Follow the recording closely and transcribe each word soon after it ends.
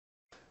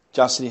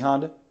Johnson City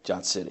Honda,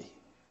 Johnson City.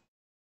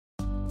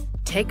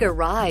 Take a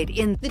ride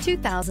in the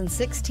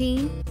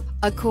 2016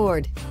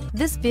 Accord.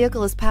 This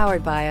vehicle is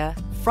powered by a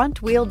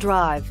front-wheel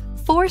drive,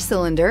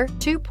 4-cylinder,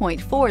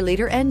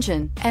 2.4-liter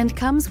engine, and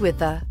comes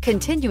with a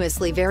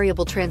continuously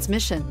variable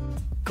transmission.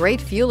 Great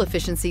fuel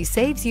efficiency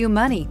saves you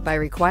money by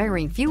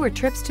requiring fewer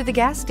trips to the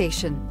gas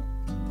station.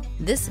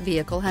 This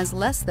vehicle has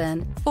less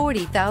than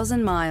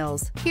 40,000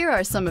 miles. Here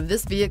are some of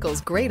this vehicle's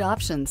great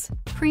options: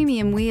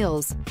 premium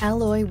wheels,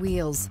 alloy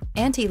wheels,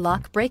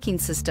 anti-lock braking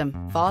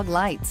system, fog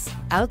lights,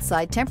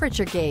 outside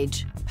temperature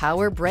gauge,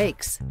 power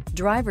brakes,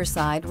 driver's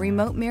side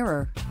remote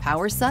mirror,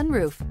 power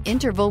sunroof,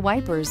 interval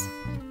wipers.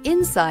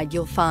 Inside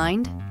you'll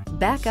find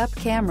backup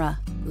camera,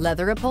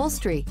 leather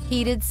upholstery,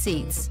 heated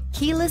seats,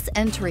 keyless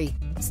entry,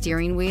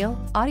 steering wheel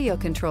audio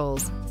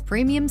controls,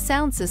 premium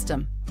sound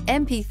system,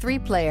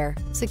 MP3 player,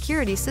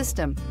 security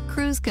system,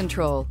 cruise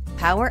control,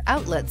 power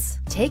outlets.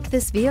 Take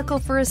this vehicle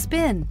for a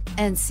spin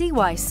and see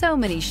why so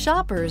many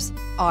shoppers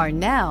are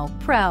now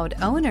proud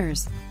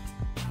owners.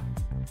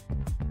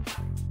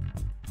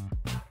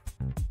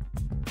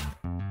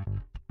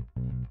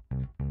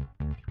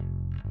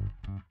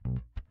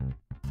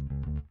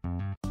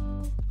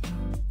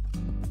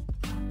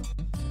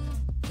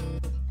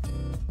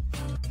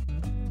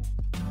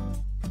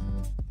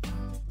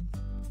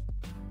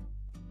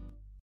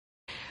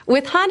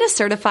 With Honda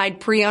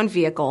certified pre-owned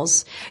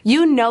vehicles,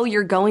 you know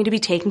you're going to be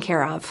taken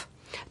care of.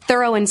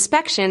 Thorough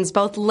inspections,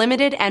 both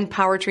limited and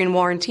powertrain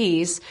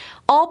warranties,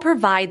 all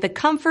provide the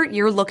comfort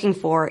you're looking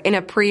for in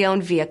a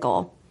pre-owned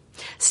vehicle.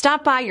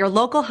 Stop by your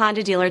local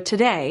Honda dealer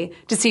today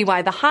to see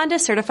why the Honda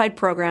certified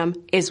program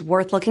is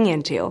worth looking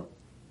into.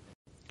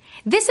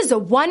 This is a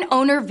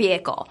one-owner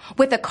vehicle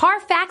with a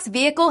Carfax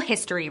Vehicle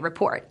History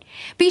Report.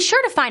 Be sure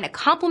to find a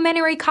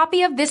complimentary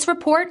copy of this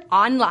report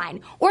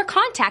online or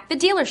contact the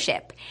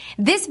dealership.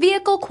 This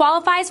vehicle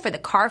qualifies for the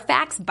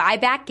Carfax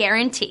Buyback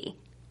Guarantee.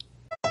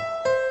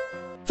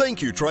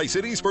 Thank you,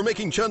 Tri-Cities, for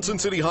making Johnson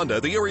City Honda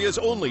the area's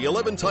only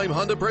 11-time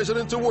Honda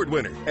President's Award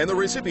winner and the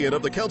recipient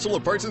of the Council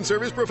of Parts and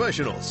Service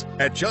Professionals.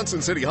 At Johnson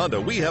City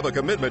Honda, we have a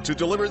commitment to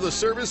deliver the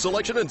service,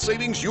 selection, and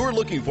savings you're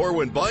looking for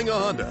when buying a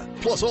Honda.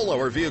 Plus, all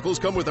our vehicles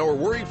come with our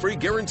worry-free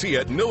guarantee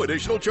at no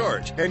additional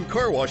charge and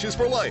car washes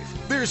for life.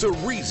 There's a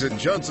reason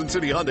Johnson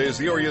City Honda is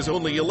the area's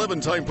only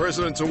 11-time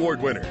President's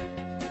Award winner.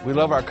 We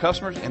love our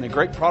customers and the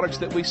great products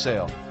that we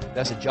sell.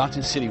 That's the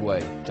Johnson City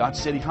way.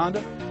 Johnson City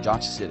Honda,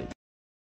 Johnson City.